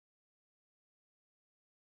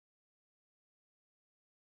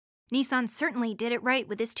Nissan certainly did it right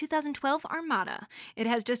with this 2012 Armada. It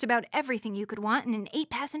has just about everything you could want in an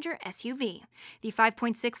 8-passenger SUV. The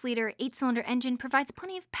 5.6-liter 8-cylinder engine provides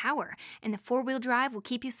plenty of power, and the 4-wheel drive will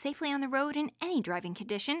keep you safely on the road in any driving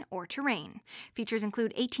condition or terrain. Features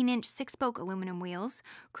include 18-inch 6-spoke aluminum wheels,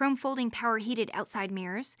 chrome folding power-heated outside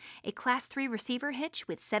mirrors, a Class 3 receiver hitch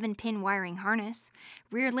with 7-pin wiring harness,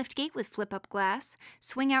 rear liftgate with flip-up glass,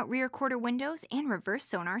 swing-out rear quarter windows, and reverse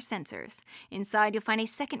sonar sensors. Inside, you'll find a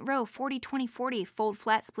second-row 40-20-40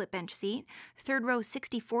 fold-flat split bench seat, third-row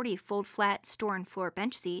 60-40 fold-flat store and floor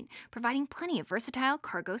bench seat, providing plenty of versatile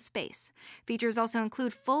cargo space. Features also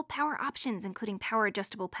include full power options, including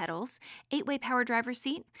power-adjustable pedals, 8-way power driver's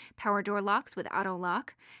seat, power door locks with auto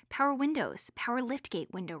lock, power windows, power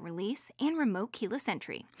liftgate window release, and remote keyless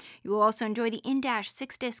entry. You will also enjoy the in-dash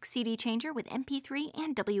 6-disc CD changer with MP3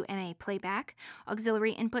 and WMA playback,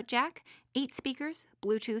 auxiliary input jack, 8 speakers,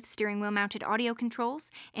 Bluetooth steering wheel mounted audio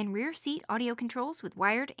controls, and rear seat audio controls with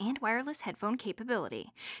wired and wireless headphone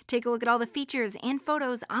capability. Take a look at all the features and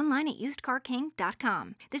photos online at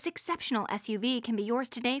usedcarking.com. This exceptional SUV can be yours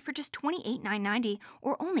today for just $28,990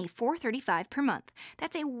 or only $435 per month.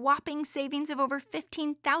 That's a whopping savings of over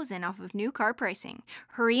 $15,000 off of new car pricing.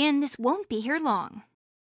 Hurry in, this won't be here long.